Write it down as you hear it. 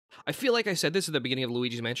I feel like I said this at the beginning of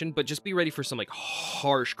Luigi's Mansion, but just be ready for some like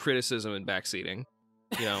harsh criticism and backseating.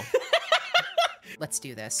 You know. Let's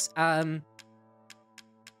do this.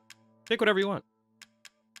 Take whatever you want.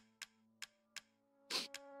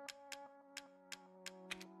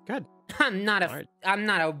 Good. I'm not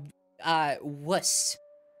a wuss.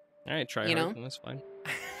 All right, try You hard. know? That's fine.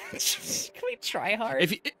 Can we try hard?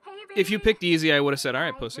 If you picked easy, I would have said, "All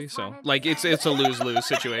right, pussy." So, like, it's a lose-lose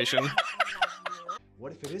situation.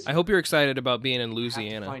 What if it is? I hope you're excited about being in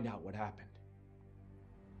Louisiana. Find out what happened.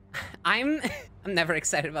 I'm never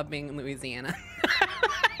excited about being in Louisiana.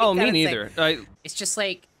 Oh, me neither. It's just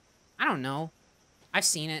like, I don't know. I've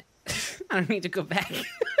seen it. I don't need to go back.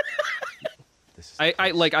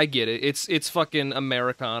 I get it. It's fucking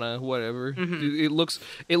Americana, whatever. Mm-hmm.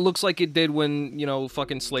 It looks like it did when, you know,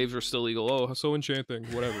 fucking slaves were still legal. Oh, so enchanting.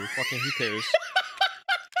 Whatever. Fucking who cares?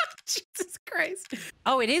 Jesus Christ.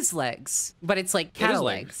 Oh, it is legs, but it's like cattle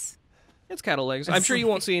legs. It's cattle legs. I'm sure you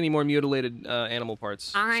won't see any more mutilated animal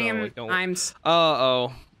parts.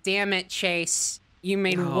 Uh-oh. Damn it, Chase. You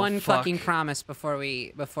made one fucking promise before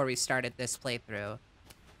we started this playthrough.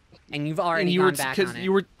 And you've already gone back on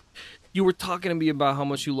it. You were talking to me about how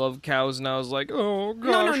much you love cows, and I was like, oh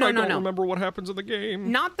gosh, I don't remember what happens in the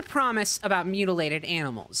game. Not the promise about mutilated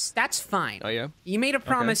animals. That's fine. Oh yeah? You made a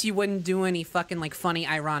promise you wouldn't do any fucking like funny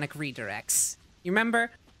ironic redirects. You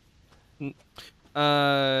remember? It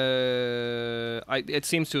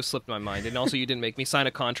seems to have slipped my mind, and also you didn't make me sign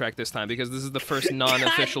a contract this time because this is the first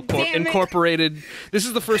non-official incorporated. This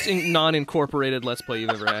is the first non-incorporated Let's Play you've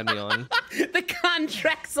ever had me on. The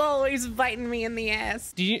contract's always biting me in the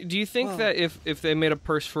ass. Do you think that if they made a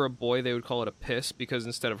purse for a boy, they would call it a piss because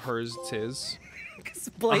instead of hers, it's his?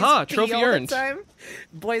 Aha! Trophy earned.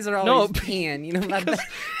 Boys are always peeing. You know about that?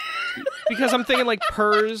 Because I'm thinking like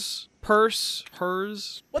purse,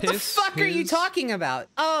 hers. What piss, the fuck are you talking about?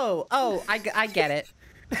 Oh, I get it.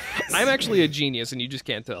 I'm actually a genius, and you just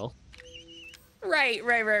can't tell. Right.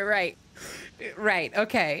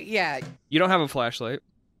 Okay, yeah. You don't have a flashlight.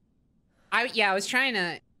 I was trying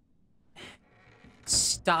to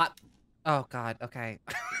stop. Oh God. Okay.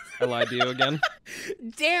 I lied to you again.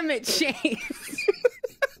 Damn it, Shane.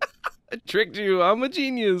 I tricked you. I'm a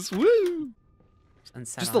genius. Woo.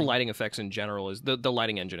 Unsettling. Just the lighting effects in general is the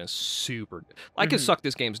lighting engine is super good. I could suck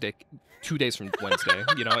this game's dick 2 days from Wednesday.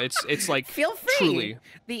 You know, it's like feel free. Truly.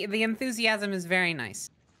 The enthusiasm is very nice.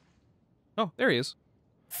 Oh, there he is.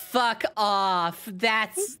 Fuck off.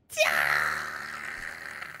 That's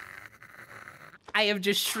I have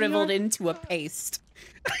just shriveled into a paste.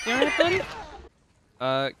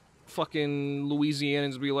 Fucking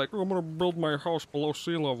Louisianans be like, oh, I'm gonna build my house below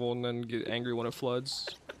sea level and then get angry when it floods.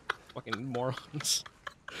 Fucking morons.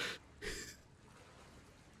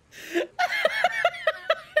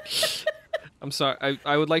 I'm sorry.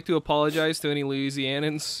 I would like to apologize to any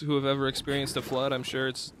Louisianans who have ever experienced a flood. I'm sure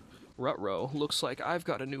it's Rutrow. Looks like I've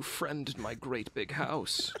got a new friend in my great big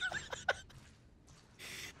house.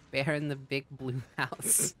 Bear in the big blue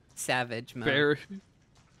house. Savage mode. Bear.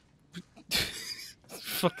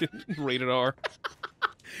 Fucking rated R.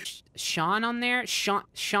 Sean on there?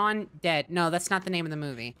 Sean dead. No, that's not the name of the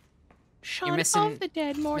movie. Shaun You're missing, of the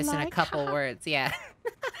Dead, more missing like. a couple words, yeah.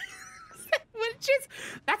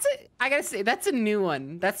 I gotta say, that's a new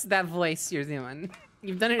one. That's that voice you're doing.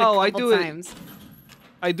 You've done it a couple times.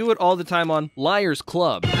 I do it all the time on Liars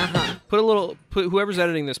Club. Put whoever's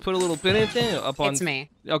editing this, put a little bit up on. It's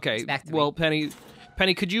me. Okay. It's back to well, me.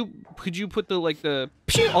 Penny, could you put the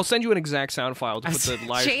I'll send you an exact sound file to put the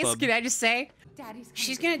Liars Chase, Club. can I just say? Daddy's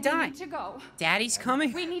She's gonna die. We need to go. Daddy's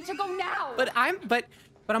coming. We need to go now. But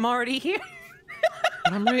I'm already here.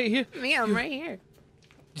 I'm right here. Me, I'm right here.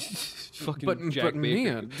 Fucking Jack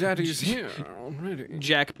Baker. Daddy's here already.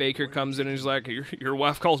 Jack Baker comes in and he's like, your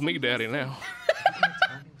wife calls me daddy now.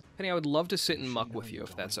 Penny, I would love to sit and muck with you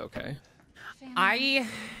if that's okay. You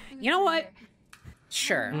know what?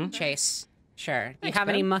 Sure, Chase. Sure. Thanks, You have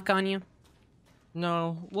any man. muck on you?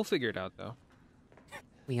 No, we'll figure it out though.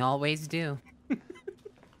 We always do.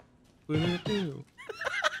 We'll do.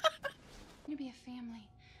 Gonna be a family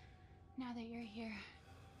now that you're here.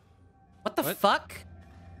 What the fuck?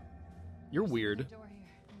 You're weird. The door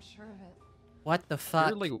here. I'm sure of it. What the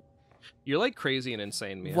fuck? You're like crazy and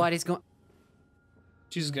insane, Mia. What is going?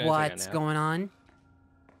 She's gonna What's take a nap. going on?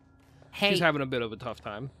 Hey, She's having a bit of a tough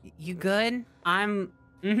time. you good? I'm.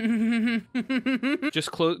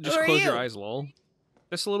 Just close you? your eyes, lol.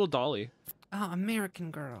 That's a little dolly. Oh,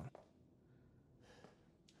 American girl.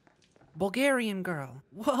 Bulgarian girl.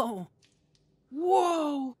 Whoa.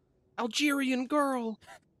 Whoa! Algerian girl.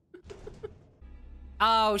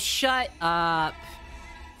 Oh, shut up.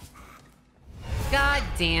 God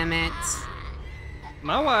damn it.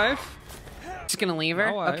 My wife. Just gonna leave her?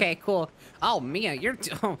 Okay, cool. Oh, Mia, you're...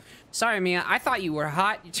 Oh, sorry, Mia. I thought you were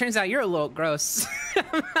hot. It turns out you're a little gross.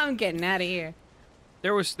 I'm getting out of here.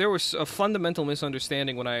 There was a fundamental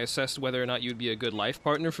misunderstanding when I assessed whether or not you'd be a good life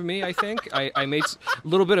partner for me, I think. I made a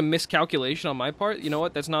little bit of miscalculation on my part. You know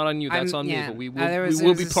what? That's not on you. That's on me. But we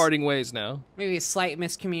will be parting ways now. Maybe a slight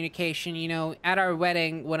miscommunication. You know, at our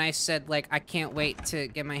wedding, when I said, like, I can't wait to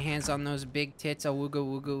get my hands on those big tits, oh, wooga,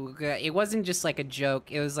 wooga, wooga, it wasn't just, like, a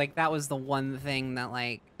joke. It was, like, that was the one thing that,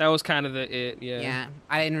 like... That was kind of yeah. Yeah.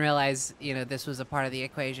 I didn't realize, you know, this was a part of the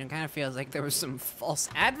equation. Kind of feels like there was some false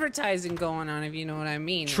advertising going on, if you know what I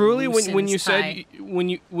mean. Truly, when you said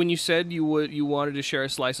you wanted to share a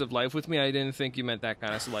slice of life with me, I didn't think you meant that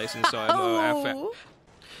kind of slice, and so I'm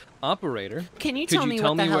operator. Can you tell me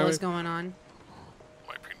what the hell is going on?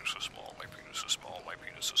 My penis is small. My penis is small. My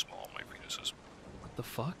penis is small. My penis is. What the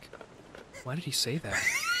fuck? Why did he say that?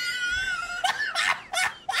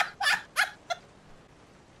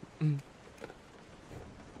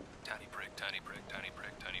 Tiny prick, tiny prick, tiny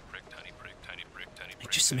prick, tiny prick, tiny prick, tiny prick, tiny prick.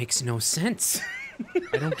 It just makes no sense.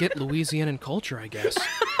 I don't get Louisianan culture, I guess.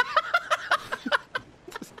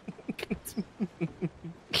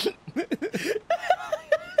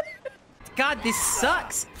 God, this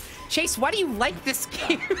sucks. Chase, why do you like this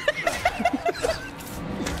game?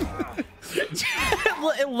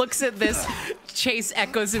 It looks at this. Chase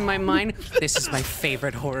echoes in my mind. This is my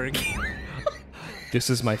favorite horror game. This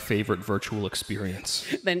is my favorite virtual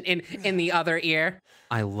experience. Then in the other ear,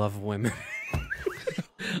 I love women.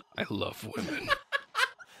 I love women.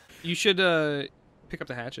 You should pick up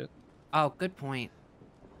the hatchet. Oh, good point.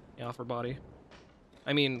 Yeah, off her body.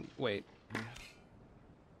 I mean, wait.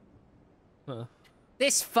 Huh.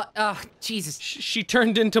 This oh, Jesus. She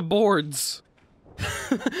turned into boards.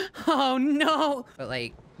 Oh no. But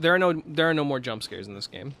like there are no more jump scares in this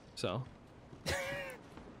game, so.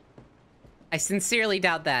 I sincerely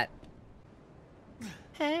doubt that.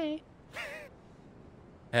 Hey.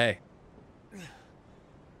 Hey.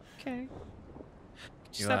 Okay.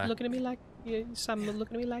 Stop looking at me like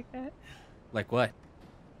that. Like what?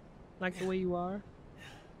 Like the way you are.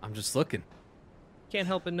 I'm just looking. Can't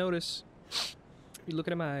help but notice. You're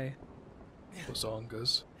looking at my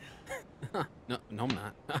bazongas. No, I'm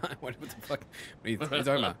not. What the fuck? What are you talking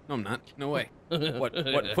about? No, I'm not. No way. What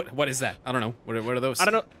is that? I don't know. What are those?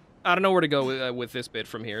 I don't know where to go with this bit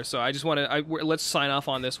from here. So I just want to let's sign off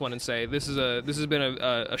on this one and say this has been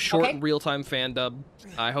a short real-time fan dub.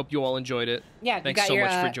 I hope you all enjoyed it. Yeah. Thanks so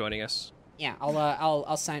much for joining us. Yeah.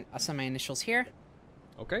 I'll sign my initials here.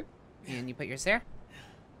 Okay. And you put yours there.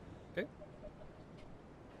 Okay.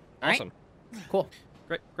 Awesome. Right. Cool.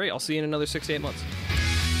 Great. I'll see you in another 6 to 8 months.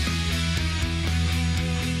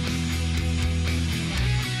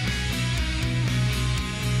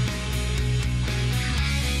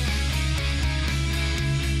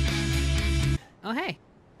 Oh, hey.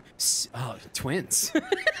 Oh, twins.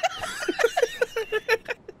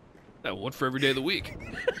 That one for every day of the week.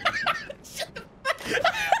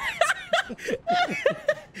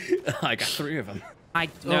 I got 3 of them. I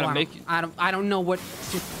don't know what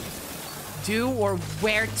to do or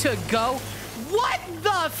where to go. What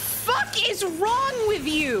the fuck is wrong with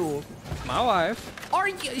you? My wife.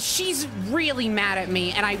 She's really mad at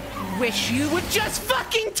me, and I wish you would just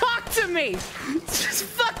fucking talk to me. Just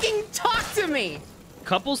fucking talk to me.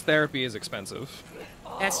 Couples therapy is expensive.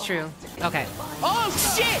 That's true. Okay. Oh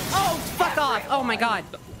shit! Oh, fuck off! Oh my god.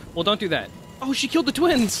 Well, don't do that. Oh, she killed the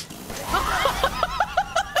twins.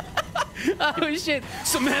 Oh shit!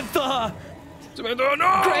 Samantha,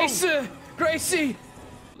 no! Gracie!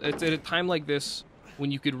 It's at a time like this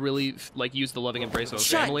when you could really like use the loving embrace of a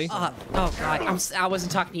family. Shut up! Oh god, I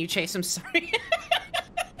wasn't talking to you, Chase. I'm sorry.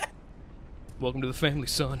 Welcome to the family,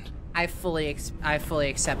 son. I fully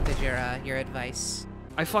accepted your advice.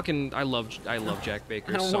 I love Jack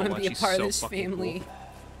Baker so much. I don't want to be a part of this family. Cool.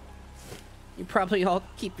 You probably all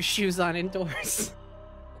keep your shoes on indoors.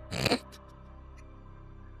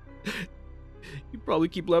 You probably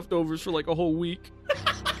keep leftovers for like a whole week.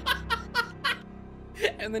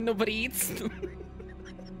 And then nobody eats them.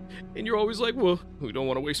 And you're always like, well, we don't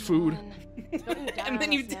want to waste food. And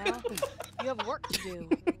then you do. You have work to do.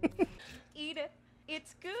 Eat it.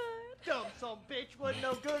 It's good. Dumb some bitch wasn't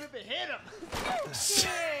no good if it hit him.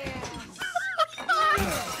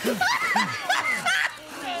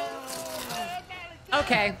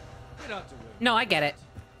 Okay. No, I get it.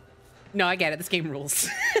 No, I get it. This game rules.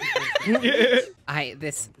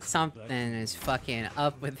 Something is fucking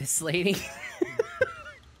up with this lady.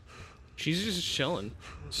 She's just chilling.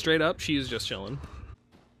 Straight up, she is just chilling.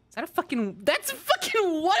 That's a fucking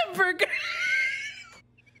Whataburger.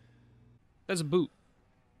 That's a boot.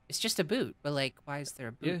 It's just a boot, but like, why is there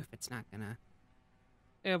a boot if it's not gonna?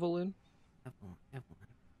 Evelyn. Evelyn.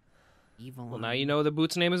 Well, now you know the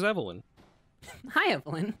boot's name is Evelyn. Hi,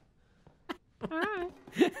 Evelyn. Hi.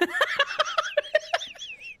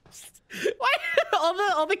 Why all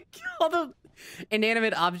the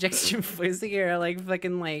inanimate objects you're voicing here are like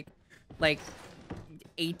fucking like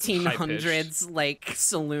 1800s like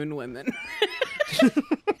saloon women.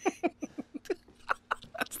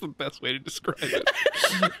 That's the best way to describe it.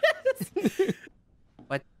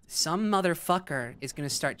 But some motherfucker is gonna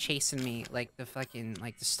start chasing me like the fucking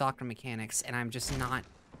like the stalker mechanics, and I'm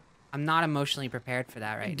not emotionally prepared for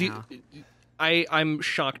that right now. I'm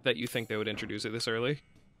shocked that you think they would introduce it this early.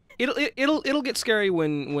 It'll get scary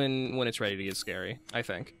when it's ready to get scary, I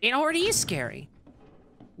think. It already is scary.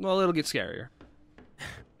 Well, it'll get scarier.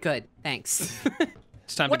 Good, thanks.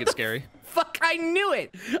 It's time to get scary. Fuck, I knew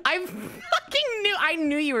it. I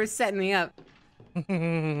knew you were setting me up.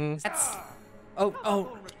 That's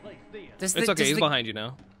oh. It's okay, he's behind you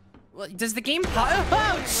now. Well, does the game pause?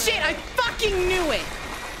 Oh shit, I fucking knew it.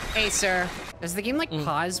 Hey, sir. Does the game like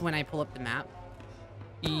pause when I pull up the map?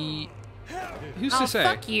 Who's to say?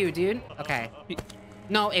 Fuck you, dude. Okay.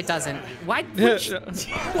 No, it doesn't. Why'd you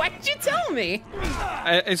tell me?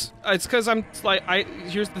 It's because I'm like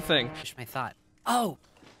here's the thing. Finish my thought. Oh,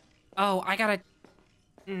 I gotta.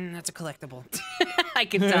 That's a collectible. I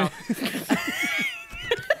can tell.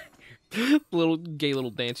 Little gay little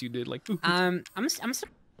dance you did, like. I'm.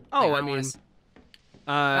 Oh, I mean.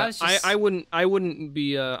 I wouldn't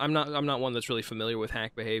be. I'm not one that's really familiar with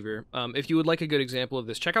hack behavior. If you would like a good example of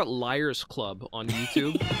this, check out Liars Club on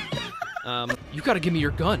YouTube. You gotta give me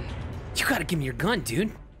your gun. You gotta give me your gun,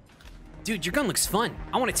 dude. Dude, your gun looks fun.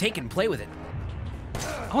 I want to take it and play with it.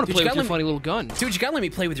 I want to play with your funny little gun. Dude, you gotta let me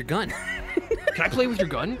play with your gun. Can I play with your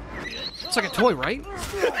gun? It's like a toy, right?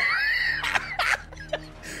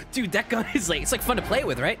 Dude, that gun is like, it's like fun to play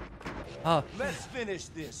with, right? Oh. Let's finish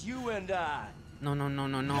this, you and I. No, I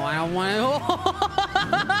don't want to.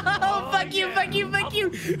 Oh, fuck you.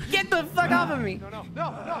 Get the fuck off of me. No.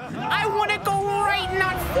 I want to go right,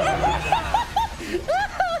 not forward.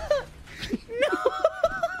 No.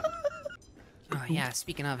 Oh, yeah,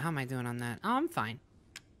 speaking of, how am I doing on that? Oh, I'm fine.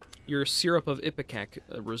 Your syrup of Ipecac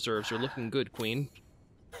reserves are looking good, Queen.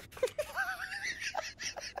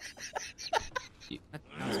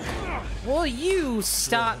 Will you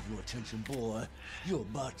stop? Have your attention, boy. You're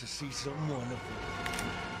about to see some wonderful.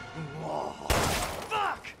 Oh,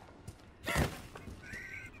 fuck!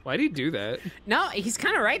 Why'd he do that? No, he's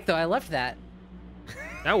kind of right though. I loved that.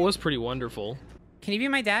 That was pretty wonderful. Can you be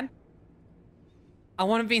my dad? I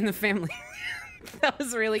want to be in the family. That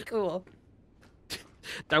was really cool.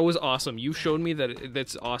 That was awesome. You showed me that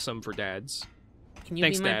that's awesome for dads. Can you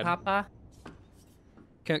Thanks, be my Dad. papa?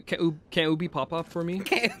 Can Ubi pop up for me?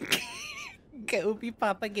 Can Ubi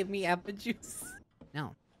papa give me apple juice?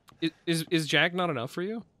 No. Is Jag not enough for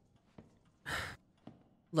you?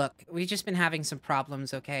 Look, we've just been having some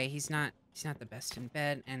problems, okay? He's not the best in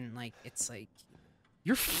bed, and like it's like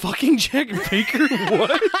you're fucking Jag Baker?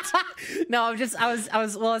 What? No, I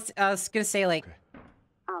was gonna say like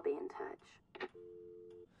I'll be in touch.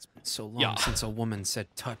 It's been so long since a woman said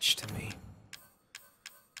touch to me.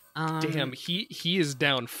 Damn, he is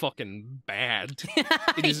down fucking bad.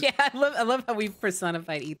 Yeah, I love how we've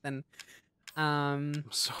personified Ethan. I'm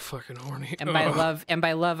so fucking horny. And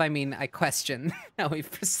by love I mean I question how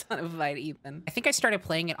we've personified Ethan. I think I started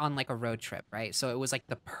playing it on like a road trip, right? So it was like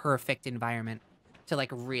the perfect environment to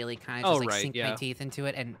like really kind of just sink my teeth into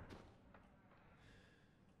it and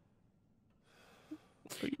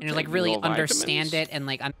like really understand it and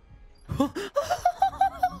like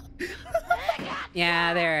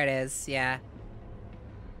yeah, there it is. Yeah.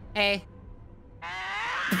 Hey.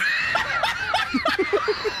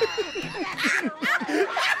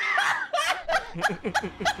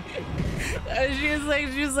 She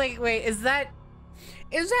was like, wait, is that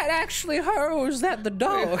actually her or is that the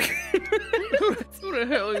dog? Who the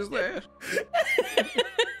hell is that?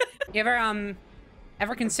 You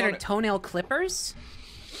ever considered toenail clippers?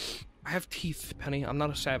 I have teeth, Penny. I'm not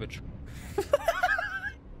a savage.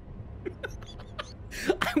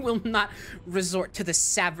 I will not resort to the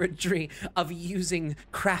savagery of using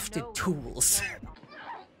crafted tools.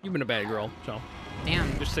 You've been a bad girl, so.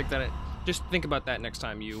 Damn. Just think about that next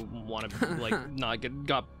time you want to like not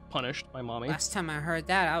got punished by mommy. Last time I heard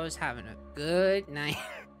that, I was having a good night.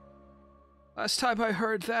 Last time I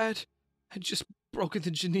heard that, I just broken the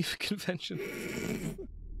Geneva Convention.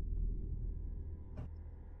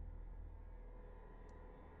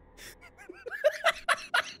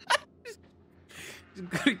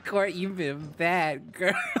 Court, you've been a bad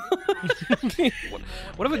girl.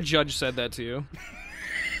 What if a judge said that to you?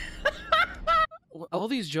 All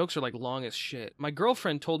these jokes are like long as shit. My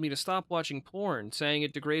girlfriend told me to stop watching porn, saying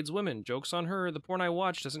it degrades women. Joke's on her. The porn I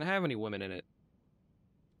watch doesn't have any women in it.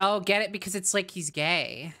 Oh, get it? Because it's like he's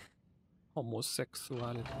gay.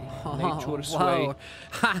 Homosexuality. Oh, Nature sway.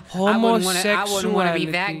 I wouldn't want to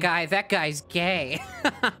be that guy. That guy's gay.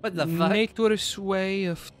 What the fuck? Nature's way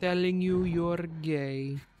of telling you you're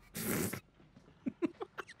gay.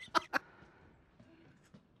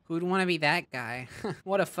 Who'd want to be that guy?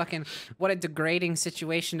 What a degrading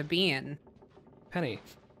situation to be in. Penny.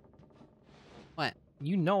 What?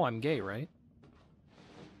 You know I'm gay, right?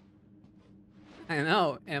 I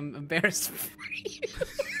know. I'm embarrassed for you.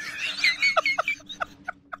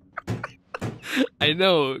 I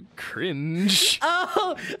know. Cringe.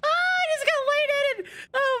 Oh, I just got lightheaded.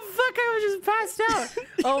 Oh, fuck, I was just passed out.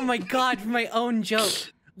 Oh my god, my own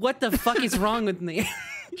joke. What the fuck is wrong with me?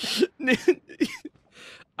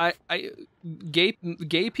 Gay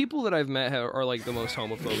people that I've met are like the most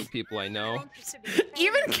homophobic people I know.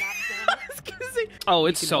 Even oh,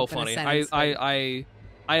 it's so funny. I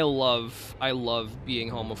love being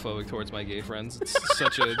homophobic towards my gay friends. It's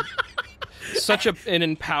such an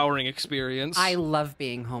empowering experience. I love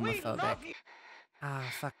being homophobic. Oh,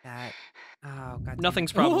 fuck that. Oh, god.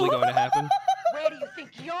 Nothing's probably going to happen. Where do you think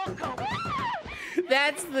you're going?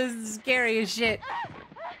 That's the scariest shit.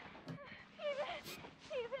 Ethan,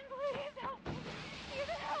 please help me.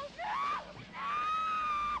 Ethan,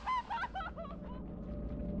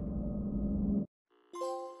 help.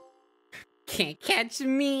 Can't catch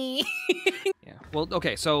me. Yeah. Well,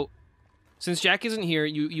 okay, so since Jack isn't here,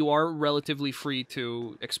 you are relatively free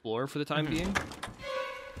to explore for the time being.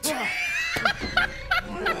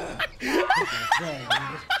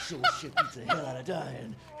 Sure shit beats the hell out of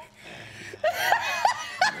dying.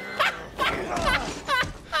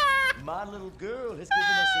 My little girl has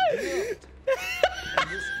given us a gift. And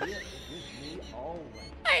this gift is with me always.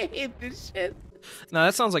 I hate this shit. No,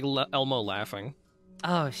 that sounds like Elmo laughing.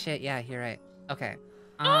 Oh shit, yeah, you're right. Okay.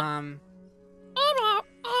 I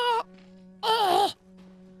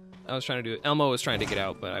was trying to do it. Elmo was trying to get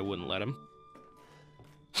out, but I wouldn't let him.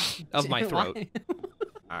 Of my throat.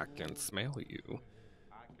 I can smell you.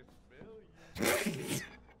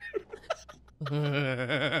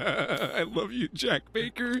 I love you, Jack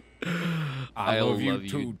Baker. I love you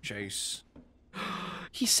too, Chase.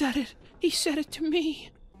 He said it. He said it to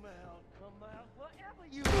me.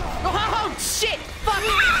 Oh shit! Fuck!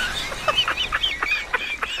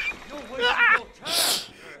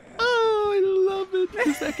 Oh, I love it.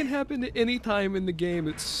 Because that can happen at any time in the game.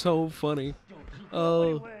 It's so funny.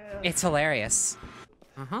 Oh. It's hilarious.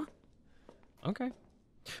 Uh-huh. Okay.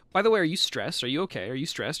 By the way, are you stressed? Are you okay? Are you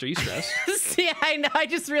stressed? Are you stressed? Yeah, I know. I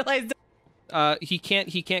just realized. He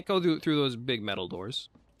can't go through those big metal doors.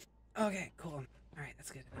 Okay, cool. All right,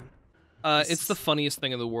 that's good. It's the funniest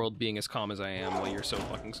thing in the world being as calm as I am while you're so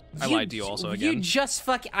fucking... I lied to you also again. You just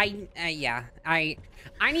yeah. I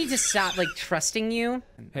need to stop, like, trusting you.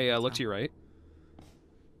 Hey, look to your right.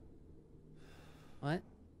 What?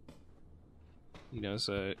 You know,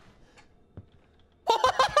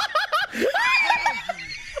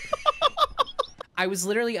 I was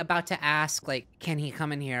literally about to ask, like, can he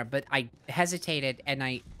come in here? But I hesitated, and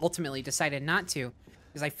I ultimately decided not to.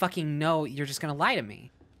 Because I fucking know you're just gonna lie to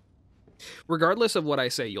me. Regardless of what I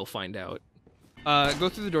say, you'll find out. Go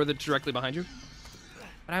through the door that's directly behind you.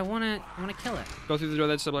 But I wanna kill it. Go through the door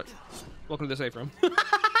that's... Welcome to the safe room.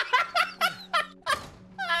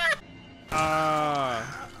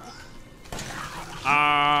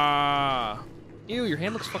 Ew, your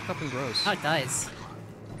hand looks fucked up and gross. Oh, it does.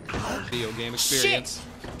 Video game experience.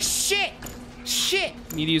 Shit!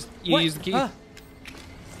 You need to use the key.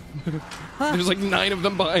 There's like 9 of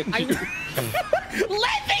them behind you.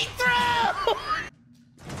 Let me through!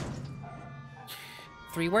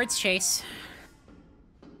 3 words, Chase.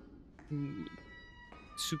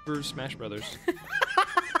 Super Smash Brothers.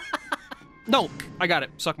 No! I got it.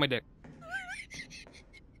 Suck my dick.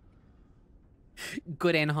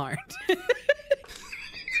 Good and hard.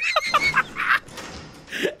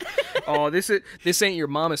 Oh, this ain't your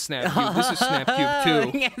mama's snapcube. This is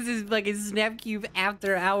snapcube too. Yes, this is like a snapcube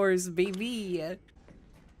after hours, baby.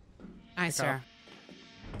 Hi, sir.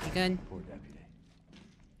 You good? Poor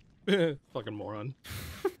deputy. Fucking moron.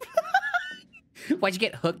 Why'd you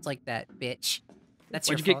get hooked like that, bitch? That's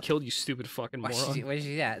Why'd your you fault. get killed, you stupid fucking moron? Why'd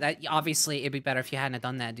you do that? That obviously it'd be better if you hadn't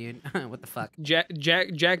done that, dude. What the fuck?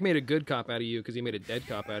 Jack made a good cop out of you because he made a dead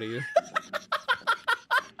cop out of you.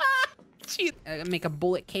 shit. Make a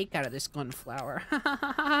bullet cake out of this gunflower.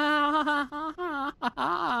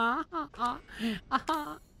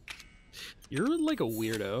 You're like a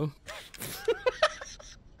weirdo.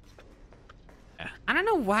 I don't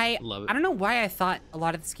know why. Love it. I don't know why I thought a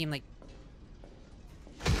lot of this game like.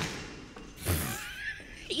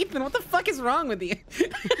 Ethan, what the fuck is wrong with you?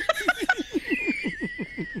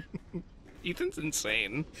 Ethan's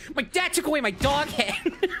insane. My dad took away my dog head.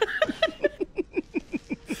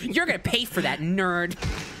 You're gonna pay for that, nerd.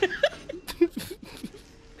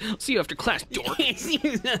 See you after class, dork. See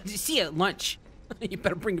you at lunch. You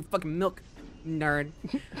better bring your fucking milk, nerd.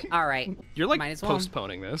 All right. You're like might as well.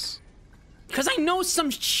 postponing this. Because I know some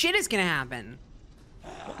shit is gonna happen.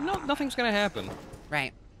 No, nothing's gonna happen.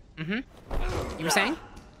 Right. Mm-hmm. You were saying?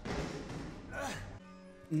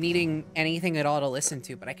 Needing anything at all to listen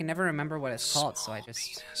to, but I can never remember what it's called, so I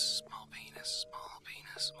just... Small penis, small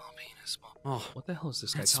penis, small penis, small... Oh, what the hell is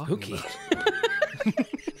this guy that's talking spooky.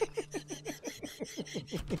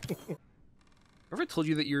 about? Ever told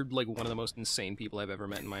you that you're like one of the most insane people I've ever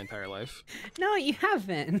met in my entire life? No, you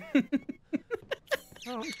haven't.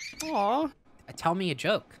 Oh. Aw. Tell me a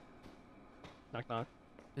joke. Knock knock.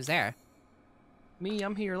 Who's there? Me,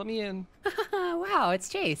 I'm here, let me in. Wow, it's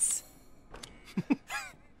Chase.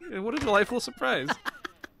 What a delightful surprise.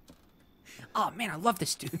 Oh man, I love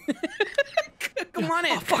this dude. Come on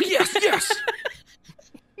in. Oh, fuck, yes, yes!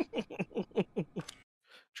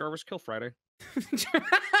 Jarvis, kill Friday.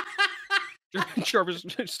 Jarvis,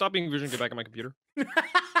 stop being vision, get back on my computer.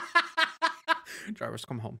 Jarvis,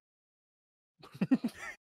 come home.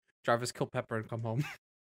 Jarvis, kill Pepper and come home.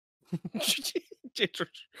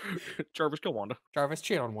 Jarvis, kill Wanda. Jarvis,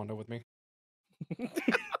 cheat on Wanda with me.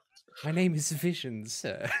 My name is Vision,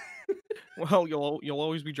 sir. Well, you'll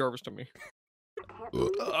always be Jarvis to me.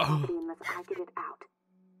 Unless I get it out.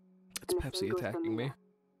 It's Pepsi attacking me.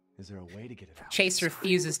 Is there a way to get it out? Chase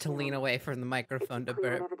refuses to lean away from the microphone to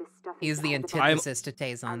burp. He's the antithesis to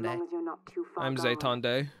Tayzonde. I'm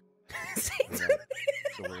Zaytonde. So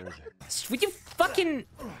where is it? Would you fucking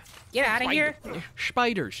get out of here?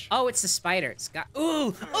 Spiders. Oh, it's the spiders.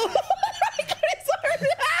 Ooh! Oh my God, it's hard.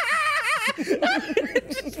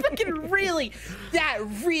 Just fucking really, that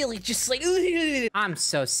really just like. I'm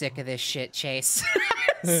so sick of this shit, Chase.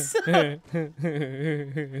 The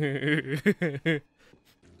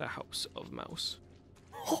House of Mouse.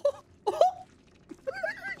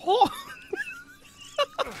 Oh.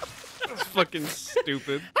 That's fucking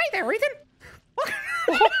stupid. Hi there, Ethan.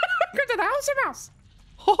 Welcome to the House of Mouse.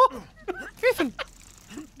 Ethan,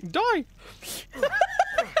 die.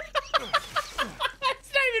 That's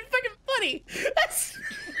not even fucking funny. That's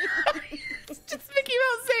just Mickey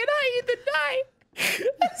Mouse saying hi, Ethan, die.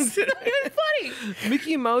 That's not even funny.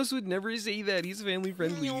 Mickey Mouse would never say that. He's family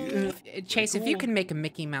friendly. Chase, if you could make a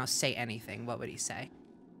Mickey Mouse say anything, what would he say?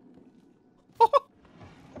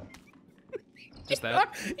 Just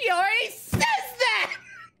that. He already says that!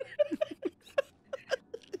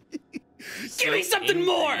 Give me something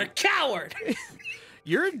more, coward!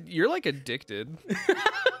 You're like addicted.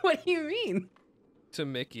 What do you mean? To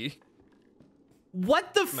Mickey.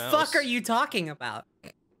 What the Mouse. fuck are you talking about?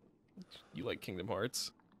 You like Kingdom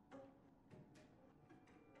Hearts.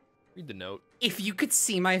 Read the note. If you could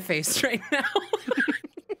see my face right now.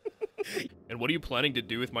 And what are you planning to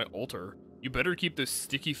do with my altar? You better keep the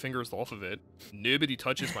sticky fingers off of it. Nobody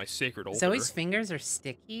touches my sacred altar. Zoe's fingers are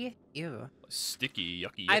sticky? Ew. Sticky,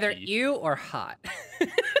 yucky, yucky. Either ew or hot.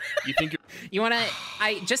 You think You wanna,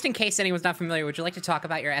 just in case anyone's not familiar, would you like to talk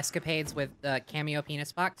about your escapades with Cameo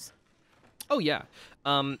Penis Box? Oh yeah.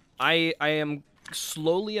 I am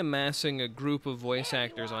slowly amassing a group of voice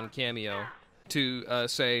actors on Cameo to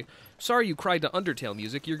say, sorry you cried to Undertale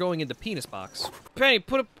music, you're going into Penis Box. Penny,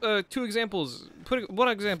 put up 2 examples. Put up one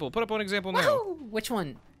example now. Woo! Which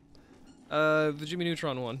one? The Jimmy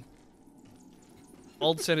Neutron one.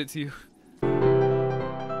 I'll send it to you.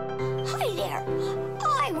 Hi there.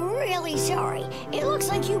 I'm really sorry. It looks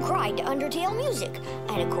like you cried to Undertale music.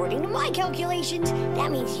 And according to my calculations,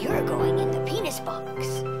 that means you're going in the penis box.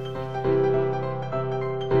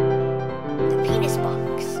 The penis box.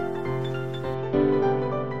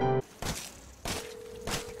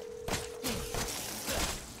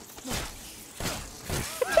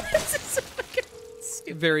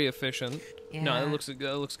 Very efficient. Yeah. No, that looks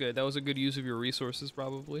good. That was a good use of your resources,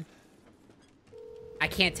 probably. I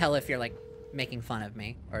can't tell if you're like making fun of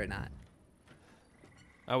me or not.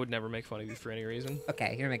 I would never make fun of you for any reason.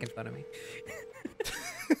 Okay, you're making fun of me.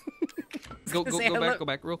 Go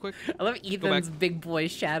back real quick. I love Ethan's big boy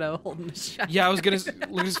shadow holding the shot. Yeah, I was gonna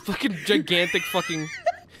look at this fucking gigantic fucking.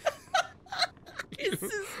 This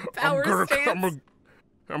is power stance.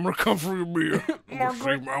 I'm gonna come for your beer. I'm gonna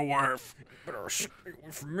save my wife. Better stay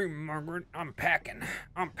away from me, Margaret. I'm packing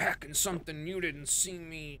something you didn't see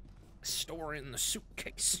me store in the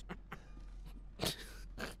suitcase.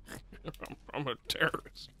 I'm a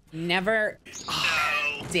terrorist. Never.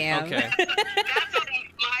 No. Damn. Okay. That's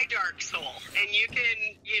my dark soul, and you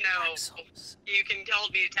can, you can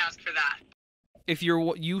hold me to task for that. If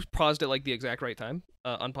you paused at like the exact right time,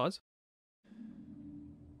 unpause.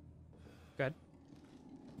 Go ahead.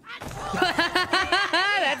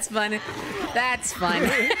 That's fun. That's fun.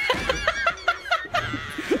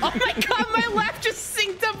 Oh my god, my laugh just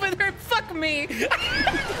synced up with her. Fuck me.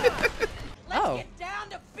 Let's get down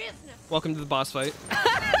to business. Welcome to the boss fight.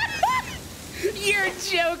 You're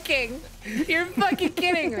joking. You're fucking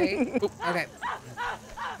kidding me. Okay.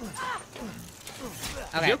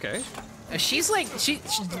 Okay. Okay. She's like,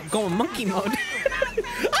 she's going monkey mode.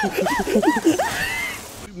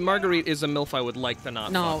 Marguerite is a MILF I would like to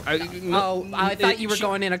not No. fuck. I thought you were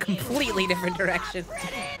going in a completely different direction.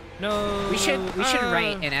 No. We should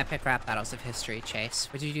write an epic rap battles of history, Chase.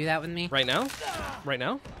 Would you do that with me? Right now? Right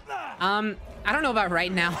now? I don't know about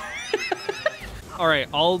right now. All right,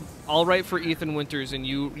 I'll write for Ethan Winters and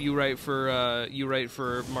you write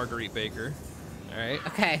for Marguerite Baker. All right.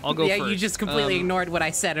 Okay. I'll go yeah, first. you just completely ignored what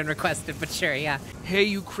I said and requested, but sure, yeah. Hey,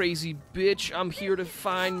 you crazy bitch! I'm here to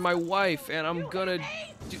find my wife, and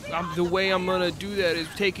the way I'm gonna do that is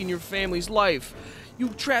taking your family's life. You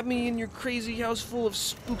trap me in your crazy house full of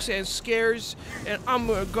spooks and scares, and I'm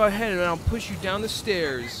gonna go ahead and I'll push you down the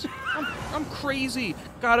stairs. I'm crazy.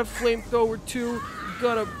 Got a flamethrower too.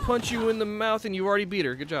 Gonna punch you in the mouth, and you already beat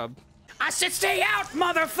her. Good job. I said stay out,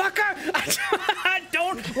 motherfucker! I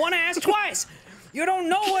don't want to ask twice. You don't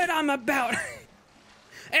know what I'm about.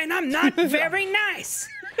 And I'm not very nice.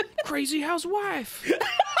 Crazy housewife.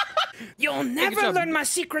 You'll never learn my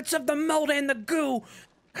secrets of the mold and the goo.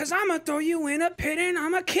 Cause I'ma throw you in a pit and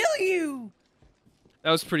I'ma kill you.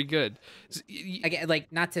 That was pretty good. Again,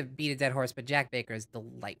 like, not to beat a dead horse, but Jack Baker is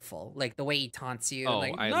delightful. Like, the way he taunts you. Oh,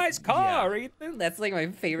 like, nice car, Ethan. That's, like, my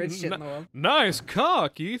favorite shit in the world. Nice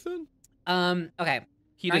cock, Ethan. Okay.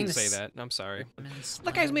 He didn't say that. I'm sorry.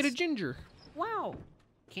 That guy's made of ginger. Wow.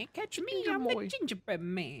 Can't catch me. I'm the gingerbread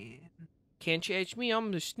man. Can't catch me.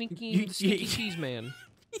 I'm the sneaky cheese man.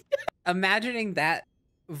 Imagining that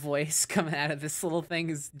voice coming out of this little thing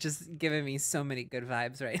is just giving me so many good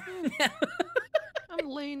vibes right now. I'm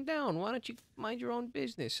laying down. Why don't you mind your own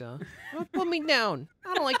business, huh? Don't put me down.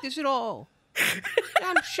 I don't like this at all.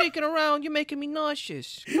 I'm shaking around. You're making me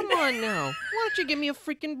nauseous. Come on now. Why don't you give me a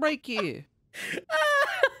freaking break here?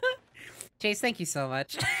 Chase, thank you so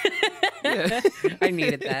much. Yeah. I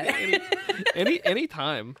needed that. Any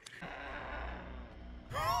time.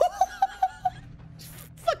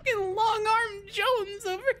 Fucking long arm Jones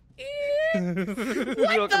over here.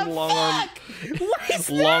 What the fuck?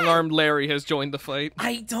 Long armed Larry has joined the fight.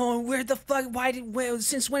 I don't. Where the fuck?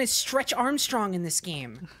 Since when is Stretch Armstrong in this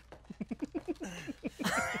game?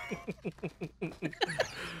 You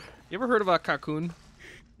ever heard of a cocoon?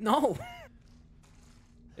 No.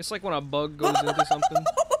 It's like when a bug goes into something.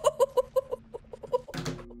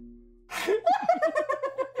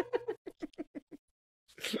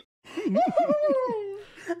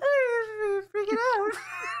 Freaking out.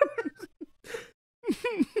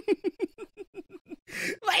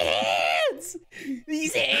 My hands!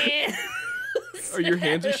 These hands! Are your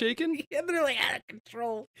hands are shaking? Yeah, they're like out of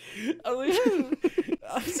control. I'm like,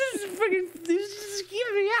 I'm just fucking, just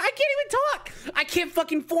keeping me out. I can't even talk. I can't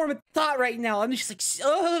fucking form a thought right now. I'm just like,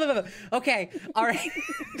 okay, all right.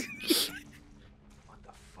 What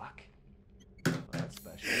the fuck? Oh, that's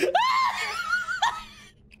special.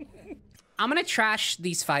 I'm gonna trash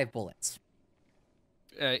these 5 bullets.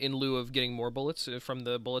 In lieu of getting more bullets from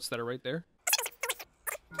the bullets that are right there?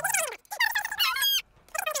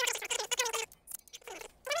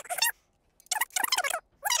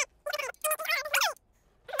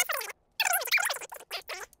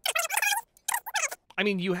 I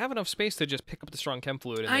mean, you have enough space to just pick up the strong chem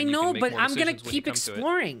fluid. And I then you know, can make but more I'm gonna decisions when you keep come to it.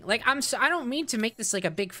 exploring. Like, I don't mean to make this like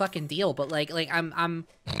a big fucking deal, but like I'm.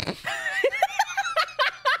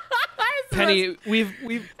 Penny, we've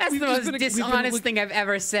That's the most dishonest thing I've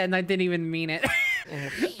ever said, and I didn't even mean it. Oh,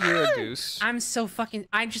 you're a goose. I'm so fucking.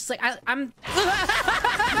 I'm just like I'm.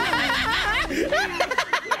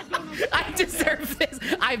 I deserve this.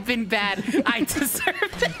 I've been bad. I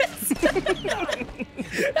deserve this.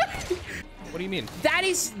 What do you mean?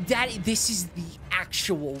 This is the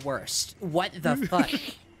actual worst. What the fuck?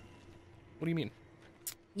 What do you mean?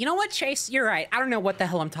 You know what, Chase? You're right. I don't know what the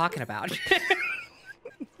hell I'm talking about.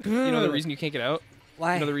 You know the reason you can't get out?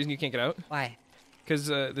 Why? You know the reason you can't get out? Why? Because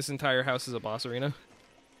this entire house is a boss arena.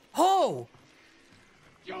 Whoa!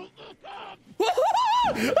 Don't look up.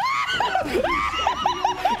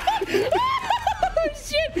 Oh,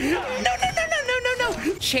 shit! No!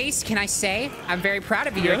 Chase, can I say, I'm very proud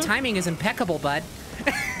of you. Yeah? Your timing is impeccable, bud.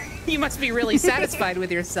 You must be really satisfied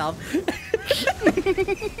with yourself.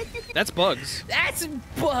 That's Bugs. That's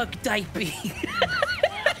bug diaper.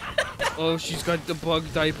 Oh, she's got the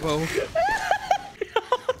bug diaper. Oh, no,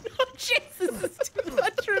 Chase, this is too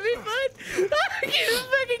much for me, bud. You just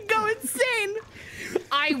fucking go insane.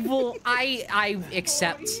 I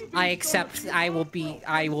accept. I will be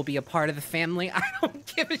a part of the family. I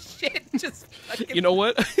don't give a shit. Just fucking... You know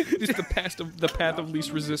what? Just the path of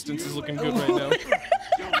least resistance is looking good right now.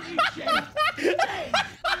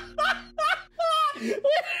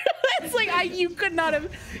 It's like you could not have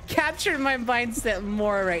captured my mindset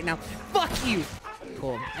more right now. Fuck you.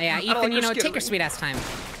 Cool. Yeah, Ethan, you know, take your sweet ass time.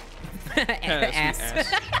 Ass.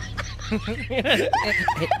 Ass.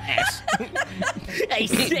 I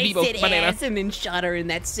said ass and then shot her in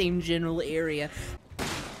that same general area.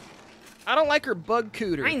 I don't like her bug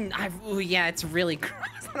cooter. Oh, yeah, it's really gross.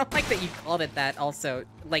 I don't like that you called it that also.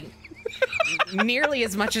 Like, nearly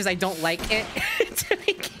as much as I don't like it.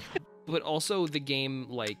 But also the game,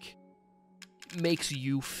 like, makes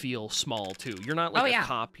you feel small, too. You're not, like, a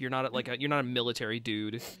cop. You're not, you're not a military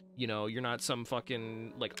dude. You know, you're not some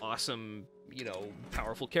fucking, like, awesome, you know,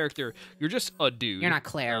 powerful character. You're just a dude. You're not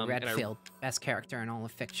Claire Redfield, best character in all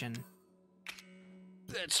of fiction.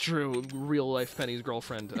 That's true. Real life Penny's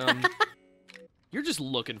girlfriend. You're just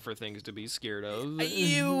looking for things to be scared of.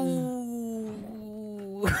 You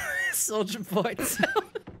Soldier Boy.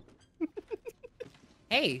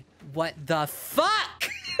 Hey, what the fuck?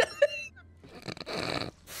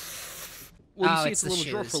 Well, you see, it's a little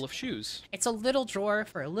drawer full of shoes. It's a little drawer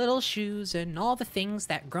for little shoes and all the things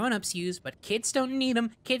that grown-ups use, but kids don't need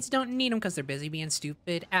them. Kids don't need them because they're busy being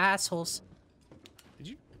stupid assholes. Did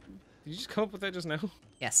you just come up with that just now?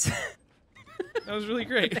 Yes. That was really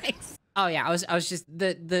great. Thanks. Oh yeah, I was just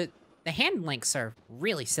the hand links are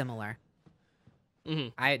really similar. Mm-hmm.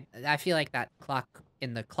 I feel like that clock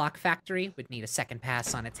in the clock factory would need a second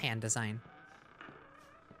pass on its hand design.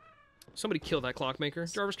 Somebody kill that clockmaker.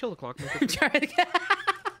 Jarvis, kill the clockmaker.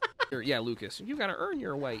 Yeah, Lucas. You gotta earn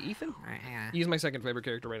your way, Ethan. He's my second favorite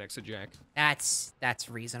character right next to Jack. That's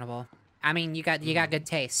reasonable. I mean, you got good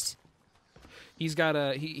taste. He's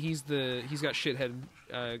got he's got shithead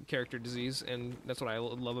character disease, and that's what I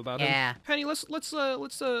love about him. Yeah. Penny, let's go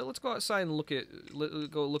outside and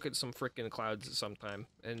go look at some frickin' clouds sometime,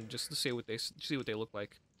 and just to see what they look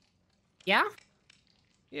like. Yeah.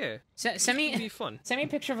 Yeah. Send me. It'd be fun. Send me a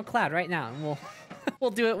picture of a cloud right now, and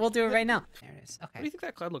we'll do it. We'll do it right now. There it is. Okay. What do you think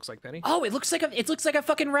that cloud looks like, Penny? Oh, it looks like a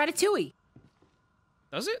fucking ratatouille.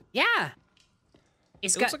 Does it? Yeah.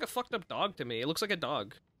 It looks like a fucked up dog to me. It looks like a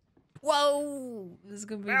dog. Whoa! There's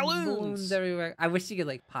gonna be balloons everywhere. I wish you could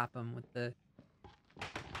like pop them with the.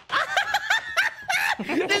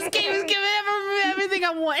 This game is giving everything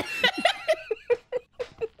I want.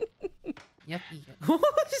 Yep.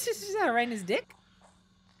 Is that right in his dick?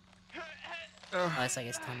 Oh, that's like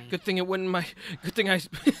his tummy. Good thing it wasn't my. Good thing I.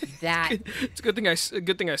 That. It's a good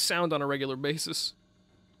thing I sound on a regular basis.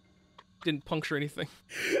 Didn't puncture anything.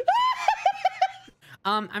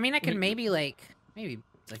 I mean, I can maybe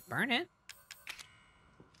burn it.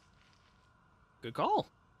 Good call.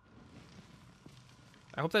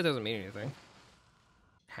 I hope that doesn't mean anything.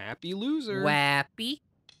 Happy loser. Wappy,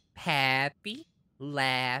 pappy,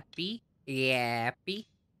 lappy, yappy,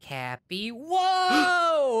 cappy.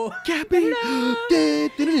 Whoa! Cappy.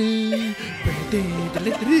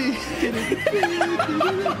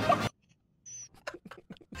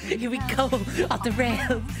 Here we go, off the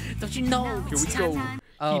rails. Don't you know? Here we go.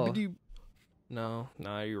 Oh. No,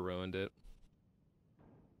 you ruined it.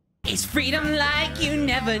 It's freedom like you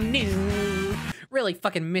never knew. Really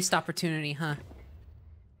fucking missed opportunity, huh?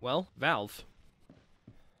 Well, Valve.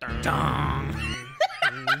 Dong.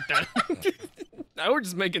 Now we're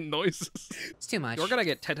just making noises. It's too much. You're gonna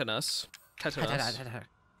get tetanus. Tetanus.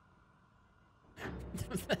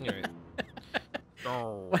 Anyway.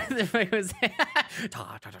 What the fuck was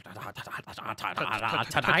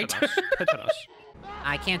Tetanus.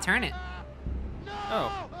 I can't turn it.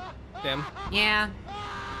 Oh. Damn. Yeah.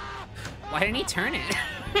 Why didn't he turn it?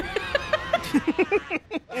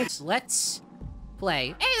 So let's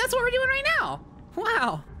play. Hey, that's what we're doing right now.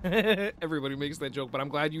 Wow. Everybody makes that joke, but I'm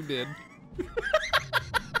glad you did.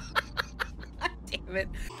 Damn it.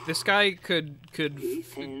 This guy could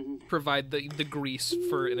provide the grease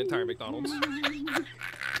for an entire McDonald's. Got a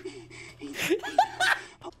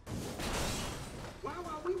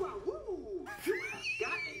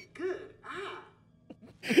good eye.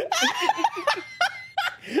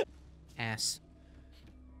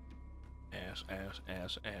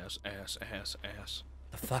 ass.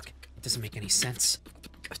 The fuck? It doesn't make any sense.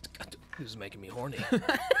 This is making me horny.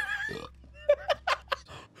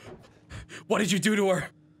 What did you do to her?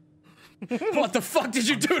 What the fuck did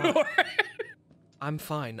you do to her? I'm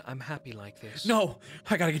fine. I'm happy like this. No,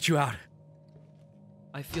 I gotta get you out.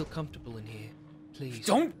 I feel comfortable in here. Please.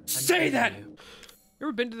 Don't say that! You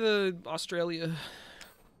ever been to the Australia?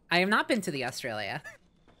 I have not been to the Australia.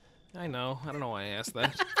 I know. I don't know why I asked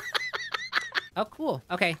that. Oh, cool.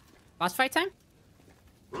 Okay. Boss fight time?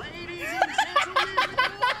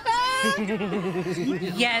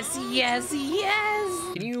 Yes, yes,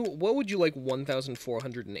 yes! Can you, what would you like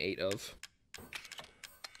 1,408 of?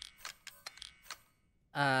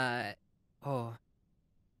 Oh.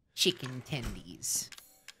 Chicken tendies.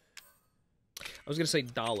 I was gonna say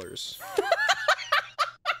dollars.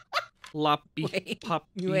 Loppy,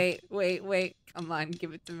 poppy. Wait. Come on,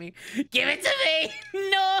 give it to me. Give it to me!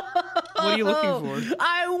 No! What are you looking for?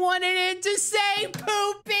 I wanted it to say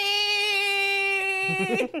poopy!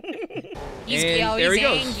 He's there he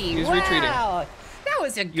goes. angry. He's wow. retreating. That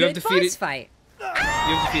was a good boss fight. You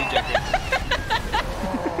have defeated Jeffrey.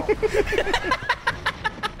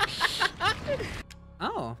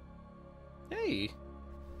 Oh. Hey.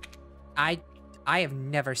 I have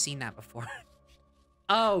never seen that before.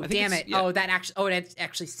 Oh, damn it. Yeah. Oh, that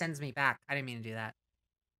actually sends me back. I didn't mean to do that.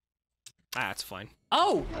 Ah, that's fine.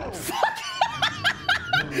 Oh! Fuck!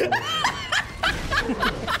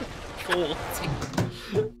 Cool.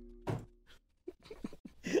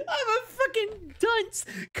 I'm a fucking dunce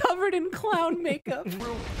covered in clown makeup.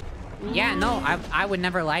 Yeah, no, I would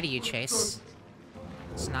never lie to you, Chase.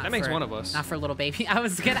 It's not that makes one of us. Not for little baby. I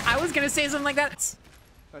was gonna say something like that.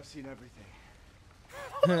 I've seen everything.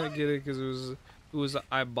 I get it, because it was the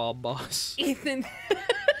eyeball boss. Ethan.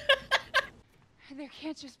 There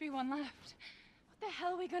can't just be one left. What the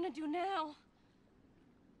hell are we gonna do now?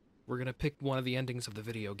 We're gonna pick one of the endings of the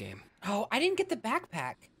video game. Oh, I didn't get the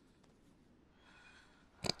backpack.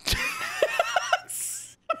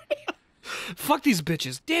 Fuck these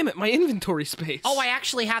bitches. Damn it, my inventory space. Oh, I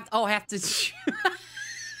actually have. Oh, I have to.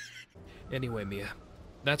 Anyway, Mia.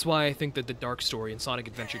 That's why I think that the Dark Story in Sonic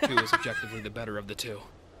Adventure 2 is objectively the better of the two.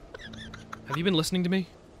 Have you been listening to me?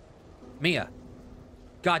 Mia.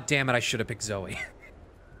 God damn it, I should have picked Zoe.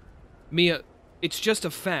 Mia, it's just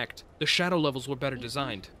a fact. The shadow levels were better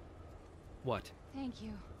designed. What? Thank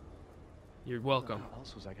you. You're welcome. What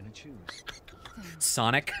else was I gonna choose?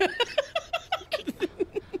 Sonic?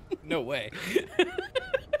 No way.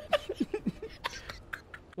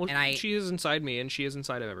 Well, and she is inside me, and she is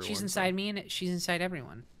inside of everyone. She's inside me, and she's inside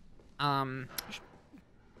everyone. They're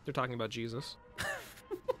talking about Jesus.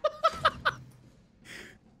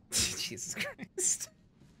 Jesus Christ.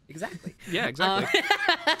 Exactly. Yeah, exactly.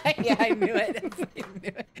 Yeah, I knew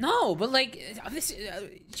it. No, but like, this,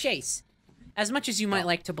 Chase, as much as you might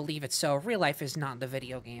like to believe it so, real life is not the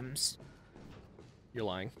video games. You're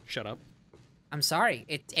lying. Shut up. I'm sorry.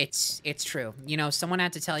 It's true. You know, someone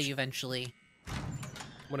had to tell you eventually.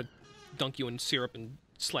 I'm gonna dunk you in syrup and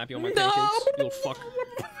slap you on my pancakes, you little fuck.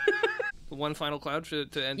 One final cloud to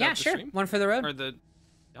end out the stream? One for the road. Or the...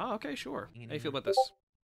 Oh, okay, sure. How do you feel about this?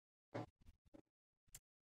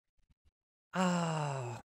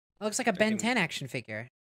 Oh, it looks like a Ben 10 action figure.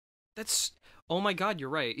 That's... Oh my god, you're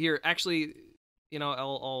right. Here, actually, you know,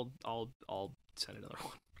 I'll send another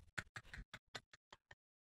one.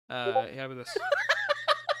 How about this?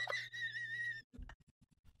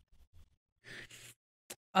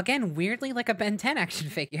 Again, weirdly like a Ben 10 action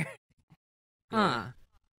figure. Huh.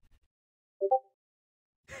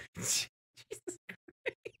 Jesus Christ.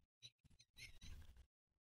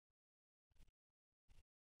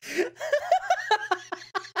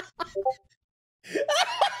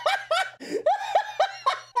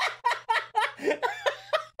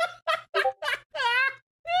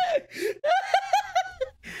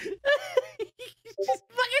 Just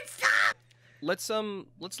fucking stop! Let's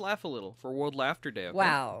laugh a little for World Laughter Day. Okay?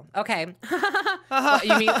 Wow. Okay. What,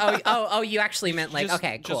 you mean? Oh, you actually meant like.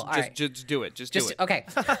 Okay, cool. All right. Just do it. Just do it. Okay.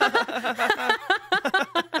 So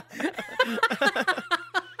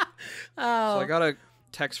I got a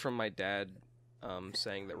text from my dad,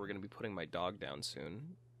 saying that we're gonna be putting my dog down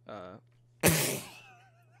soon.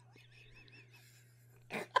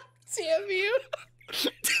 Damn you.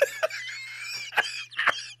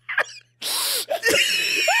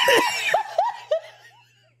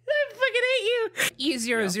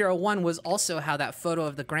 E001 was also how that photo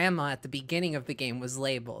of the grandma at the beginning of the game was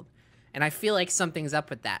labeled. And I feel like something's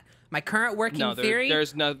up with that. My current working theory...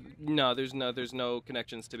 there's no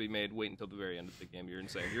connections to be made. Wait until the very end of the game. You're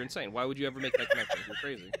insane. You're insane. Why would you ever make that connection? You're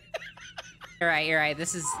crazy. You're right.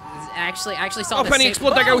 This is actually saw. Oh, Penny,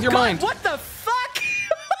 explode that guy with your mind. What the fuck?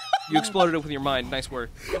 You exploded it with your mind. Nice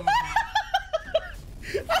work.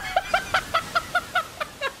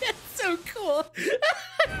 That's so cool.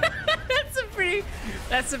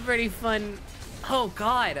 That's a pretty fun. Oh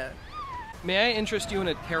God. May I interest you in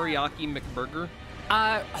a teriyaki McBurger?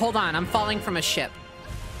 Hold on. I'm falling from a ship.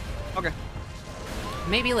 Okay.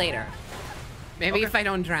 Maybe later. Maybe if I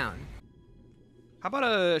don't drown. How about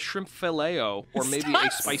a shrimp filet-o, or maybe Stop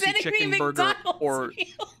a spicy sending chicken me burger, McDonald's or...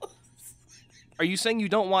 meals. Are you saying you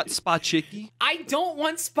don't want spachiki? I don't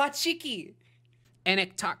want spachiki.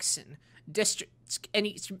 Anectoxin. District.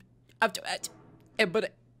 Any. But.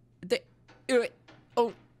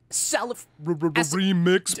 Oh. Salif.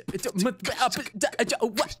 Remixed.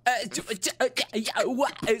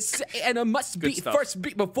 And I must be first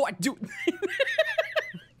beat before I do.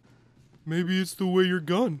 Maybe it's the way you're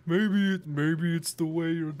gone. Maybe it's the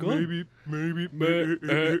way you're gone. Maybe.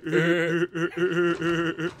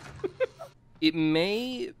 It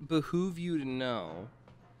may behoove you to know.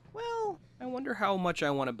 Well, I wonder how much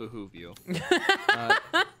I want to behoove you.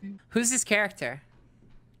 Who's this character?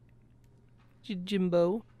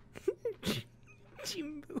 Jimbo.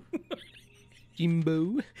 Jimbo.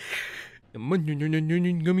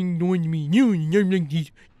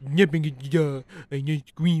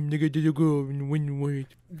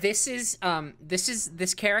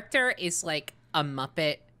 This character is like a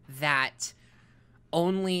Muppet that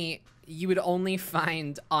you would only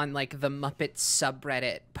find on like the Muppet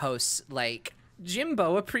subreddit posts, like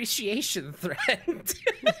Jimbo appreciation thread.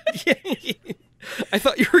 I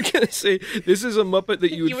thought you were gonna say this is a Muppet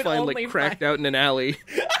that you would find like cracked out in an alley.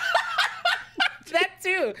 That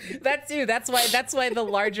too. That's why the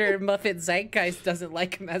larger Muppet zeitgeist doesn't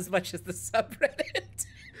like him as much as the subreddit.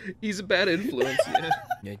 He's a bad influence.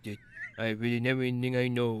 Yeah. I read everything I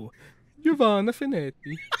know. Giovanna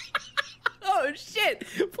Finetti. Oh shit!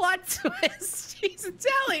 Plot twist. She's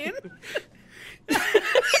Italian.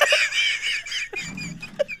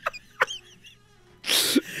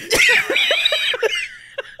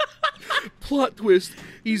 Plot twist.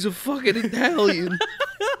 He's a fucking Italian.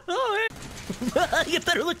 You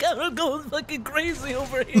better look out! I'm going fucking crazy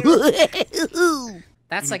over here.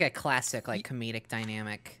 That's like a classic, like comedic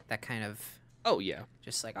dynamic. That kind of. Oh yeah.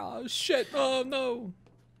 Just like, oh shit! Oh no!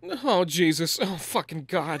 Oh Jesus! Oh fucking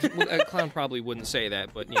God! Well, a clown probably wouldn't say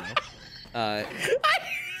that, but you know.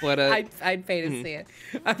 But I'd pay to see it.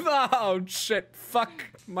 Oh shit! Fuck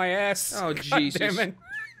my ass! Oh God Jesus! Damn it.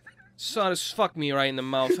 Son, just fuck me right in the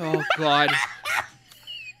mouth. Oh God.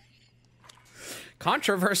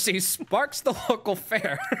 Controversy sparks the local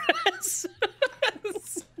fair.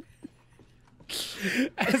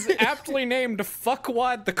 As aptly named,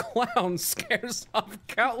 Fuckwad the Clown scares off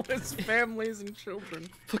countless families and children.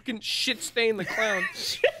 Fucking shit stain the clown.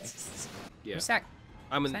 Yeah. Where's that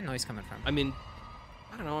noise coming from? I mean,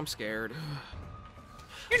 I don't know, I'm scared.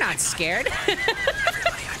 You're not scared.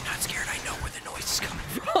 Everybody, I'm not scared. I know where the noise is coming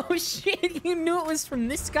from. Oh shit, you knew it was from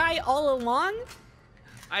this guy all along?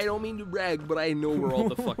 I don't mean to brag, but I know where all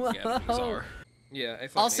the fucking enemies are. Yeah, I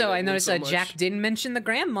also, I noticed that Jack didn't mention the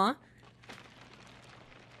grandma.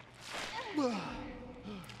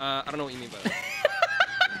 I don't know what you mean by that.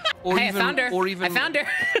 Or hey, even, I found her. Or even... I found her.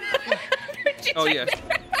 Oh, yeah. Wait,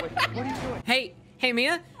 what are you doing? Hey,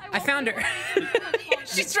 Mia. I found her.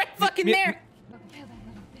 She's right fucking there.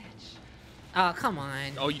 Oh, come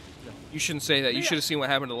on. Oh, you shouldn't say that. You should have seen what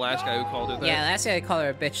happened to the last guy who called it that. Yeah, last guy who called her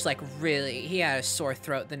a bitch, like, really, he had a sore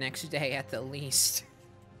throat the next day at the least.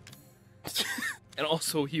 And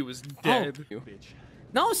also, he was dead. Oh.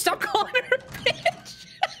 No, stop calling her a bitch.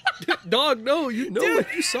 Dog, no, you know dude,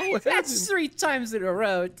 what you saw what happened. That's 3 times in a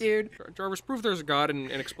row, dude. Jarvis, prove there's a God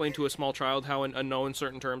and explain to a small child how and know in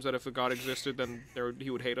certain terms that if a God existed, then he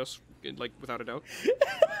would hate us, like, without a doubt.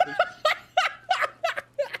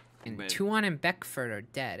 And Tuan and Beckford are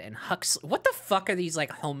dead, and Huxley. What the fuck are these,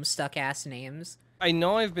 like, homestuck ass names? I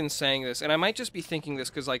know I've been saying this, and I might just be thinking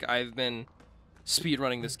this because, like, I've been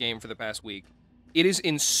speedrunning this game for the past week. It is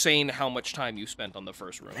insane how much time you spent on the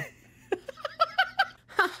first room.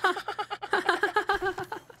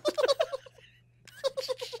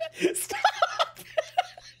 Stop!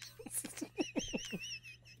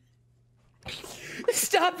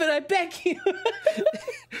 Stop it, I beg you.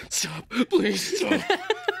 Stop, please stop.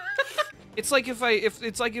 It's like if I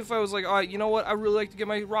was like, oh, you know what? I really like to get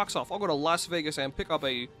my rocks off. I'll go to Las Vegas and pick up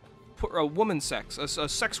a woman's sex, a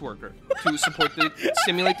sex worker to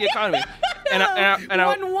stimulate the economy. And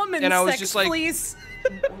I was just like, please.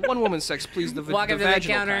 One woman's sex, please. The Walk up to the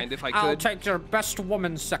vaginal counter. kind, if I could. I'll take your best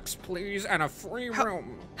woman's sex, please, and a free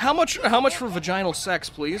room. How much for vaginal sex,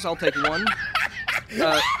 please? I'll take one.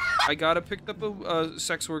 I gotta pick up a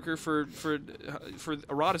sex worker for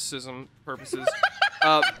eroticism purposes,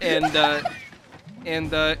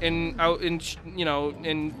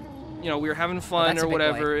 we were having fun or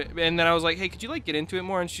whatever, and then I was like, hey, could you like get into it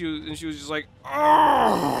more? And she was just like,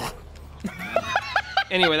 oh.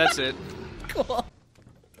 Anyway, that's it. Cool.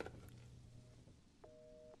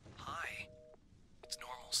 Hi. It's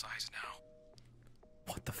normal size now.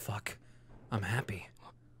 What the fuck? I'm happy.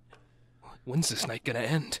 When's this night gonna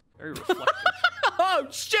end? Very reflective. Oh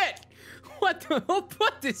shit! What the? Who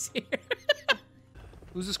put this here?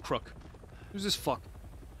 Who's this crook? Who's this fuck?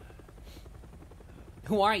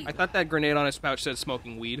 Who are you? I thought that grenade on his pouch said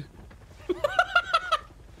smoking weed.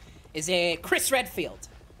 Is it Chris Redfield?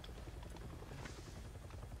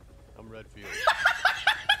 I'm Redfield.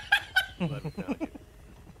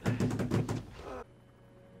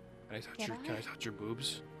 Can I touch your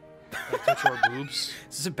boobs? Can I touch your boobs?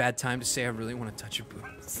 This is a bad time to say I really want to touch your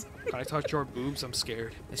boobs. Can I touch your boobs? I'm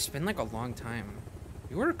scared. It's been like a long time.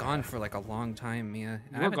 You were gone for like a long time, Mia.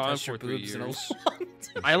 You were gone for 3 years.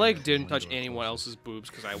 I like didn't touch anyone else's boobs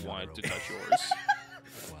because I wanted to touch yours.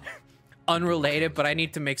 Unrelated, but I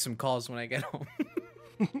need to make some calls when I get home.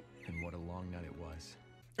 And what a long night it was.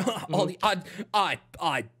 Ollie,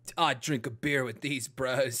 I'd drink a beer with these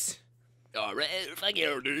bros. Alright, fuck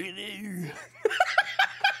you.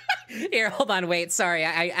 Here, hold on, wait. Sorry,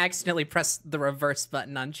 I accidentally pressed the reverse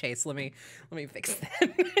button on Chase. Let me fix that.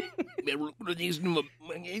 I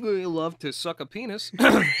love to suck a penis.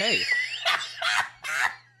 Hey.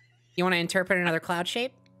 You want to interpret another cloud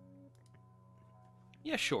shape?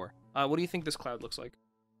 Yeah, sure. What do you think this cloud looks like?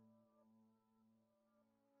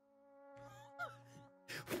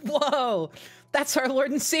 Whoa! That's our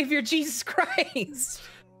Lord and Savior Jesus Christ!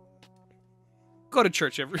 Go to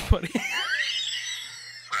church, everybody.